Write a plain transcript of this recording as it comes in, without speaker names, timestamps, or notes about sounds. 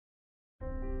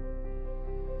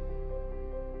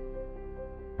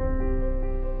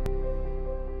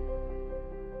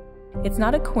It's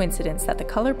not a coincidence that the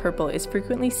color purple is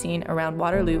frequently seen around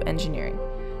Waterloo engineering.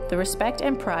 The respect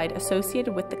and pride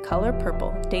associated with the color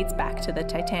purple dates back to the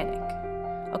Titanic.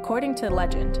 According to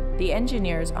legend, the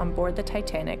engineers on board the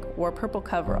Titanic wore purple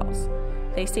coveralls.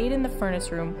 They stayed in the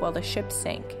furnace room while the ship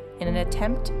sank in an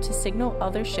attempt to signal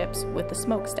other ships with the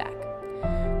smokestack.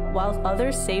 While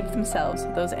others saved themselves,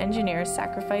 those engineers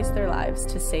sacrificed their lives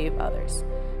to save others.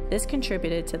 This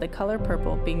contributed to the color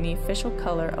purple being the official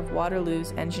color of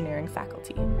Waterloo's engineering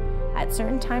faculty. At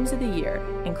certain times of the year,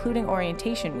 including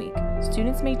orientation week,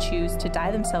 students may choose to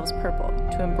dye themselves purple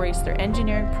to embrace their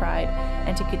engineering pride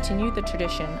and to continue the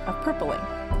tradition of purpling.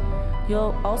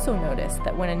 You'll also notice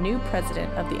that when a new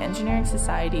president of the Engineering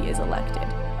Society is elected,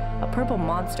 a purple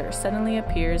monster suddenly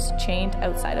appears chained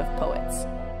outside of Poets.